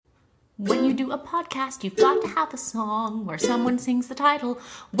When you do a podcast, you've got to have a song where someone sings the title.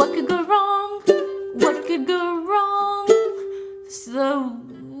 What could go wrong? What could go wrong? The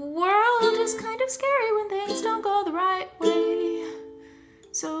world is kind of scary when things don't go the right way.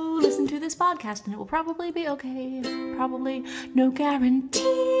 So listen to this podcast and it will probably be okay. Probably no guarantees.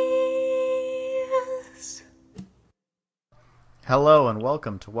 Hello and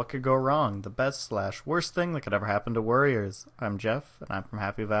welcome to What Could Go Wrong, the best/worst thing that could ever happen to Warriors. I'm Jeff, and I'm from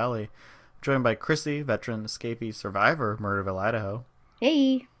Happy Valley. I'm joined by Chrissy, veteran escapee survivor of Murderville, Idaho.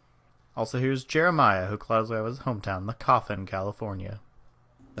 Hey. Also here's Jeremiah, who clouds away his hometown, The Coffin, California.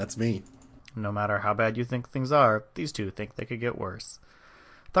 That's me. No matter how bad you think things are, these two think they could get worse.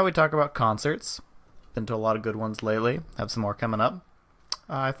 Thought we'd talk about concerts. Been to a lot of good ones lately. Have some more coming up.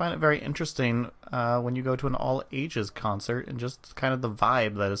 I find it very interesting when you go to an all-ages concert and just kind of the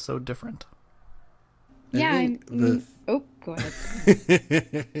vibe that is so different. Yeah, go ahead.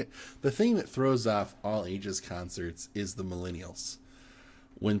 The thing that throws off all-ages concerts is the millennials.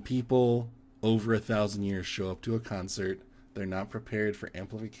 When people over 1,000 years show up to a concert, they're not prepared for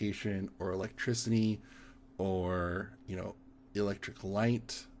amplification or electricity or, electric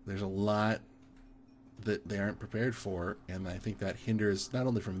light. There's a lot that they aren't prepared for, and I think that hinders not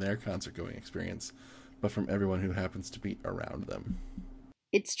only from their concert-going experience, but from everyone who happens to be around them.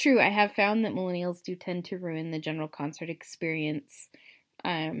 It's true. I have found that millennials do tend to ruin the general concert experience,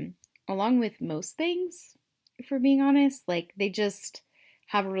 along with most things, if we're being honest. Like, they just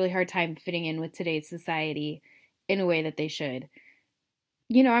have a really hard time fitting in with today's society in a way that they should.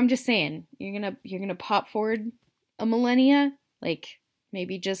 I'm just saying, you're gonna pop forward a millennia, like,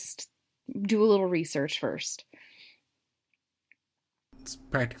 maybe just do a little research first. It's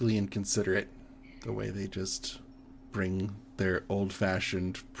practically inconsiderate the way they just bring their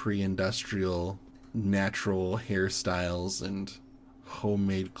old-fashioned pre-industrial natural hairstyles and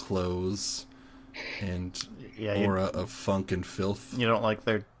homemade clothes and aura of funk and filth. You don't like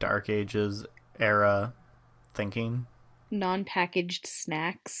their Dark Ages era thinking? Non-packaged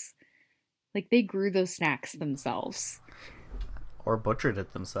snacks. Like, they grew those snacks themselves. Or butchered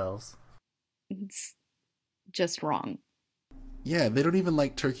it themselves. It's just wrong. Yeah, they don't even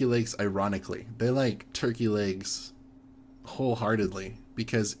like turkey legs ironically. They like turkey legs wholeheartedly,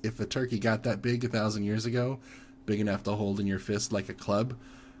 because if a turkey got that big 1,000 years ago, big enough to hold in your fist like a club,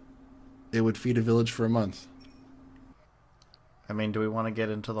 it would feed a village for a month. I mean, do we want to get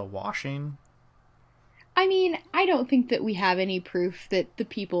into the washing? I mean, I don't think that we have any proof that the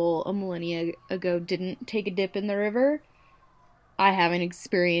people a millennia ago didn't take a dip in the river. I haven't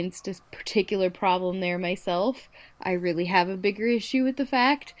experienced a particular problem there myself. I really have a bigger issue with the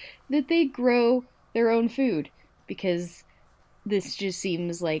fact that they grow their own food, because this just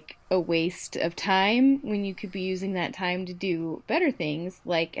seems like a waste of time when you could be using that time to do better things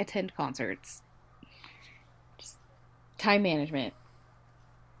like attend concerts. Just time management.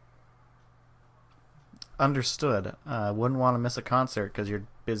 Understood. Wouldn't want to miss a concert because you're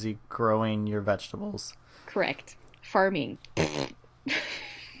busy growing your vegetables. Correct. Farming.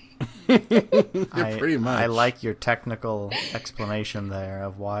 Pretty much. I like your technical explanation there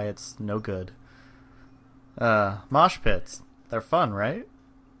of why it's no good. Mosh pits. They're fun, right?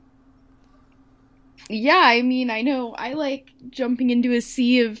 Yeah, I mean, I know. I like jumping into a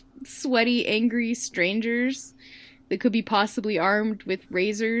sea of sweaty, angry strangers that could be possibly armed with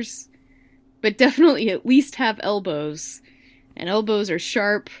razors, but definitely at least have elbows. And elbows are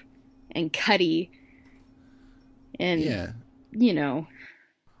sharp and cutty. And, yeah.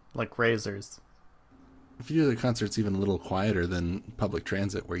 Like razors. If you do the concerts even a little quieter than public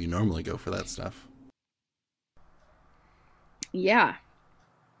transit where you normally go for that stuff. Yeah.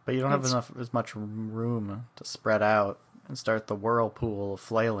 But you don't have as much room to spread out and start the whirlpool of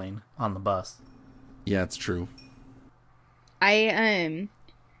flailing on the bus. Yeah, it's true. I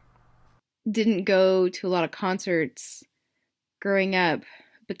didn't go to a lot of concerts growing up,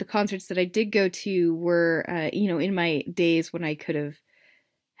 but the concerts that I did go to were, in my days when I could have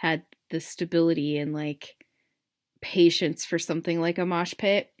had the stability and, like, patience for something like a mosh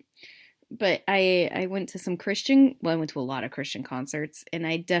pit. But I went to I went to a lot of Christian concerts, and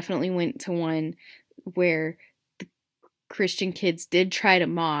I definitely went to one where the Christian kids did try to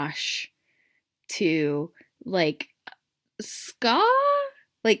mosh to, like, ska?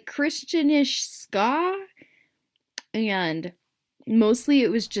 Like, Christianish ska? And mostly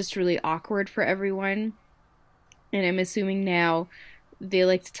it was just really awkward for everyone. And I'm assuming now they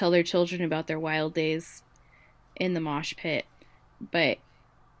like to tell their children about their wild days in the mosh pit. But,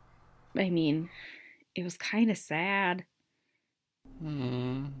 I mean, it was kind of sad.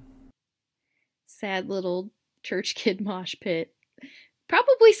 Sad little church kid mosh pit.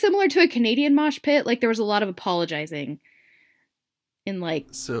 Probably similar to a Canadian mosh pit. Like, there was a lot of apologizing and, like,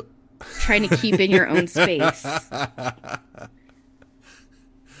 So trying to keep in your own space.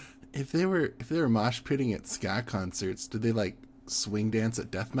 if they were mosh pitting at ska concerts, did they like swing dance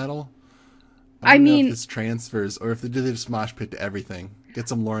at death metal? I don't know if this transfers, or if they just mosh pit to everything. Get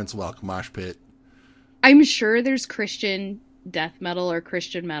some Lawrence Welk mosh pit. I'm sure there's Christian death metal or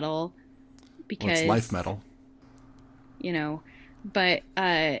Christian metal because It's life metal, you know. But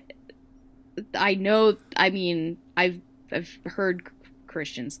I know. I mean, I've heard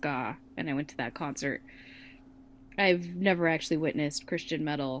Christian ska, and I went to that concert. I've never actually witnessed Christian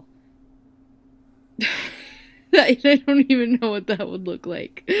metal. I don't even know what that would look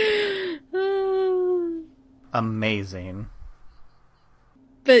like. Amazing.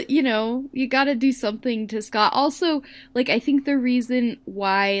 But, you know, you gotta do something to ska. Also, like, I think the reason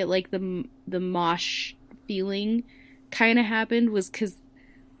why, like, the mosh feeling kind of happened was because,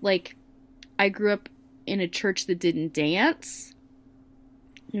 like, I grew up in a church that didn't dance.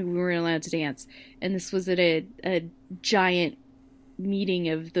 We weren't allowed to dance. And this was at a giant meeting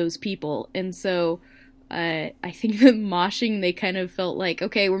of those people. And so I think the moshing, they kind of felt like,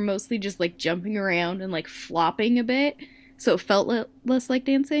 okay, we're mostly just, like, jumping around and, like, flopping a bit. So it felt less like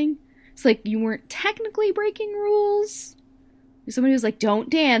dancing. It's like you weren't technically breaking rules. If somebody was like, don't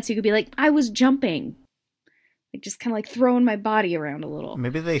dance, you could be like, I was jumping. Like, just kind of like throwing my body around a little.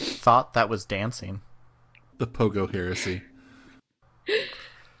 Maybe they thought that was dancing. the pogo heresy.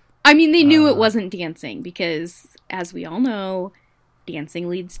 I mean, they knew it wasn't dancing because, as we all know, dancing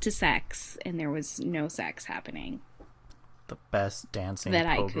leads to sex, and there was no sex happening. The best dancing That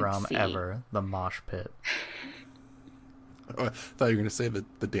I could pogrom see. ever. The mosh pit. Oh, I thought you were going to say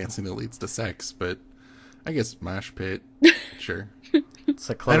the dancing that leads to sex, but I guess mosh pit, sure. It's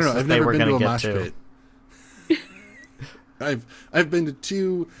the I don't know. closest I've they never were been going to a get mosh to. pit. I've been to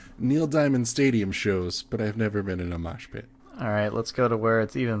 2 Neil Diamond Stadium shows, but I've never been in a mosh pit. All right, let's go to where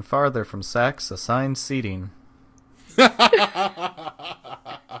it's even farther from sex, assigned seating. I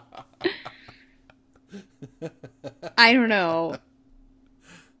don't know.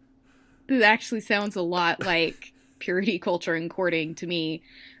 This actually sounds a lot like purity culture and courting to me.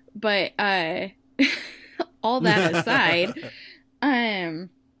 But all that aside,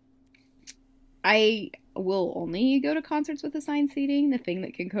 I will only go to concerts with assigned seating. The thing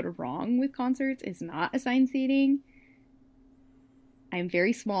that can go wrong with concerts is not assigned seating. I'm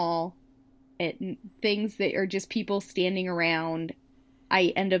very small at things that are just people standing around.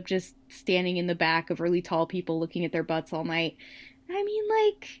 I end up just standing in the back of really tall people looking at their butts all night. I mean,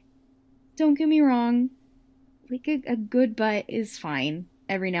 like, don't get me wrong. Like, a good butt is fine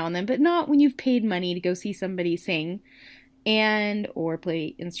every now and then, but not when you've paid money to go see somebody sing and or play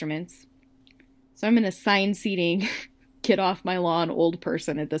instruments. So I'm an assigned seating, get off my lawn old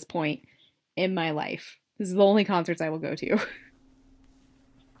person at this point in my life. This is the only concerts I will go to.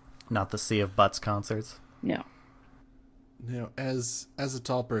 Not the Sea of Butts concerts. No. You know, as a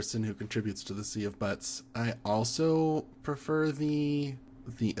tall person who contributes to the Sea of Butts, I also prefer the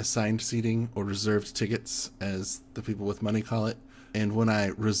assigned seating or reserved tickets, as the people with money call it. And when I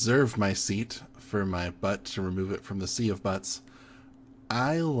reserve my seat for my butt to remove it from the Sea of Butts,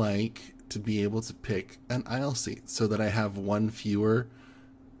 I like to be able to pick an aisle seat so that I have one fewer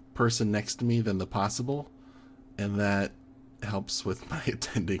person next to me than the possible, and that helps with my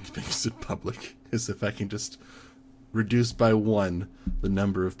attending things in public, is if I can just reduce by 1 the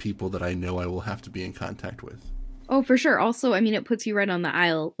number of people that I know I will have to be in contact with. Oh, for sure. Also, I mean, it puts you right on the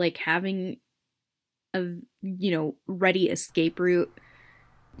aisle, like having a, ready escape route.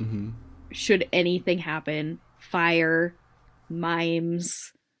 Mm-hmm. Should anything happen, fire,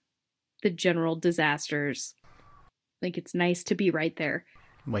 mimes, the general disasters. Like, it's nice to be right there.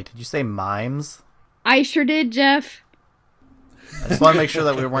 Wait, did you say mimes? I sure did, Jeff. I just want to make sure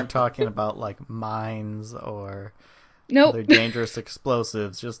that we weren't talking about, like, mines or Nope. other dangerous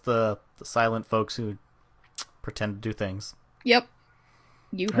explosives. Just the silent folks who pretend to do things. Yep.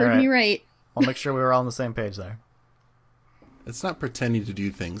 You heard me right. I'll make sure we were all on the same page there. It's not pretending to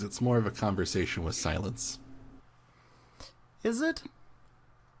do things. It's more of a conversation with silence. Is it?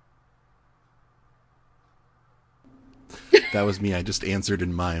 That was me. I just answered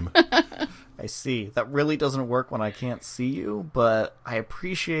in mime. I see. That really doesn't work when I can't see you, but I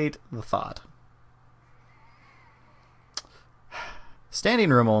appreciate the thought. Standing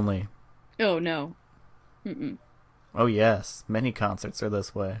room only. Oh, no. Mm-mm. Oh yes, many concerts are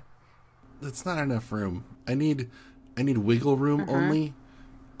this way. That's not enough room. I need wiggle room only,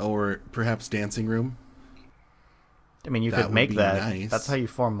 or perhaps dancing room. I mean, you That could would make be that. nice. That's how you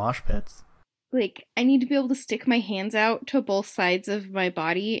form mosh pits. Like, I need to be able to stick my hands out to both sides of my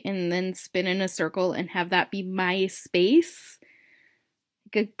body and then spin in a circle and have that be my space.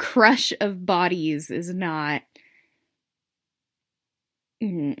 Like, a crush of bodies is not...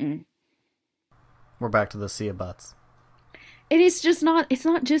 Mm-mm. We're back to the sea of butts. It is just not... It's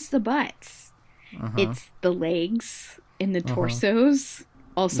not just the butts. It's the legs and the torsos.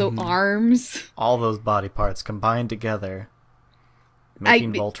 Also arms. All those body parts combined together,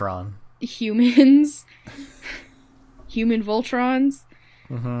 making Voltron. Humans. Human Voltrons.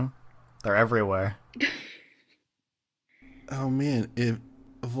 They're everywhere. Oh man, if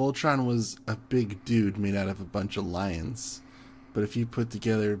Voltron was a big dude made out of a bunch of lions, but if you put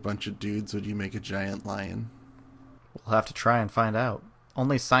together a bunch of dudes, would you make a giant lion? We'll have to try and find out.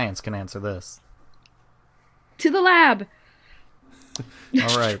 Only science can answer this. To the lab!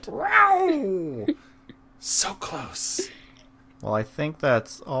 All right. Wow! So close. Well, I think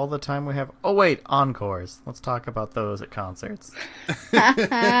that's all the time we have. Oh, wait, encores. Let's talk about those at concerts.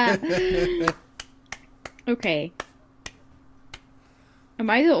 Okay. Am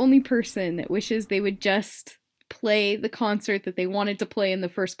I the only person that wishes they would just play the concert that they wanted to play in the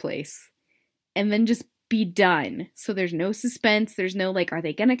first place? And then just be done. So there's no suspense. There's no, like, are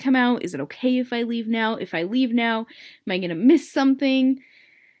they gonna come out? Is it okay if I leave now? If I leave now, am I gonna miss something?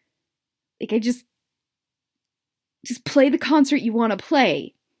 Like, I just play the concert you want to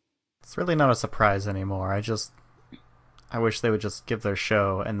play. It's really not a surprise anymore. I wish they would just give their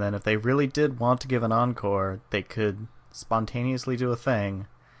show, and then if they really did want to give an encore, they could spontaneously do a thing.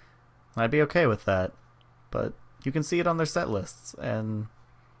 I'd be okay with that. But you can see it on their set lists, and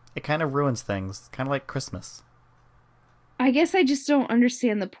it kind of ruins things. Kind of like Christmas. I guess I just don't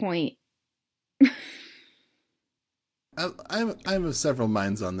understand the point. I'm of several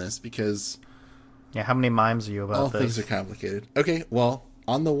minds on this because... Yeah, how many mimes are you about all this? Things are complicated. Okay, well,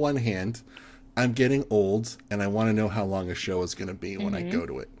 on the one hand, I'm getting old, and I want to know how long a show is going to be when I go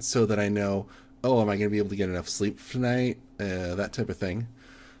to it, so that I know, am I going to be able to get enough sleep tonight? That type of thing.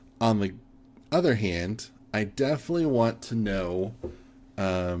 On the other hand, I definitely want to know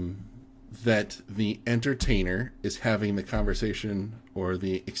that the entertainer is having the conversation or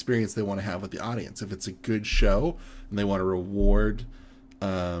the experience they want to have with the audience. If it's a good show and they want to reward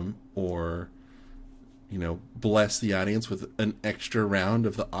or bless the audience with an extra round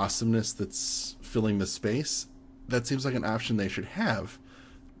of the awesomeness that's filling the space, that seems like an option they should have.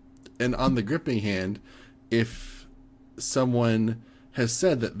 And on the gripping hand, if someone has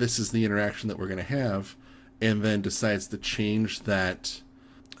said that this is the interaction that we're going to have, and then decides to change that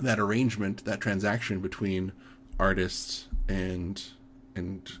arrangement, that transaction between artist and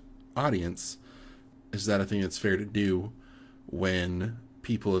audience, is that a thing that's fair to do when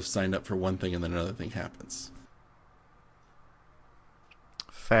people have signed up for one thing and then another thing happens?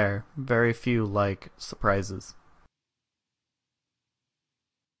 Fair. Very few like surprises.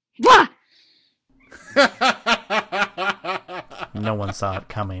 Wah! No one saw it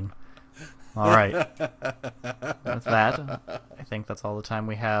coming. All right. With that, I think that's all the time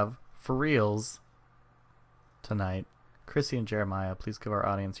we have for reals tonight. Chrissy and Jeremiah, please give our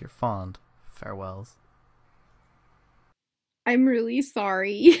audience your fond farewells. I'm really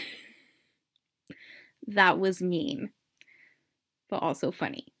sorry. That was mean, but also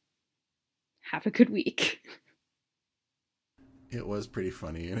funny. Have a good week. It was pretty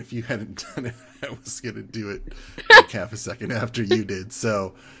funny, and if you hadn't done it, I was going to do it like half a second after you did.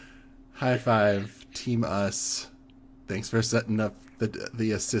 So, high five, Team Us. Thanks for setting up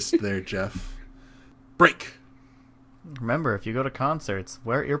the assist there, Jeff. Break! Remember, if you go to concerts,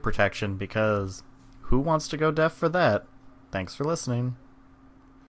 wear ear protection, because who wants to go deaf for that? Thanks for listening.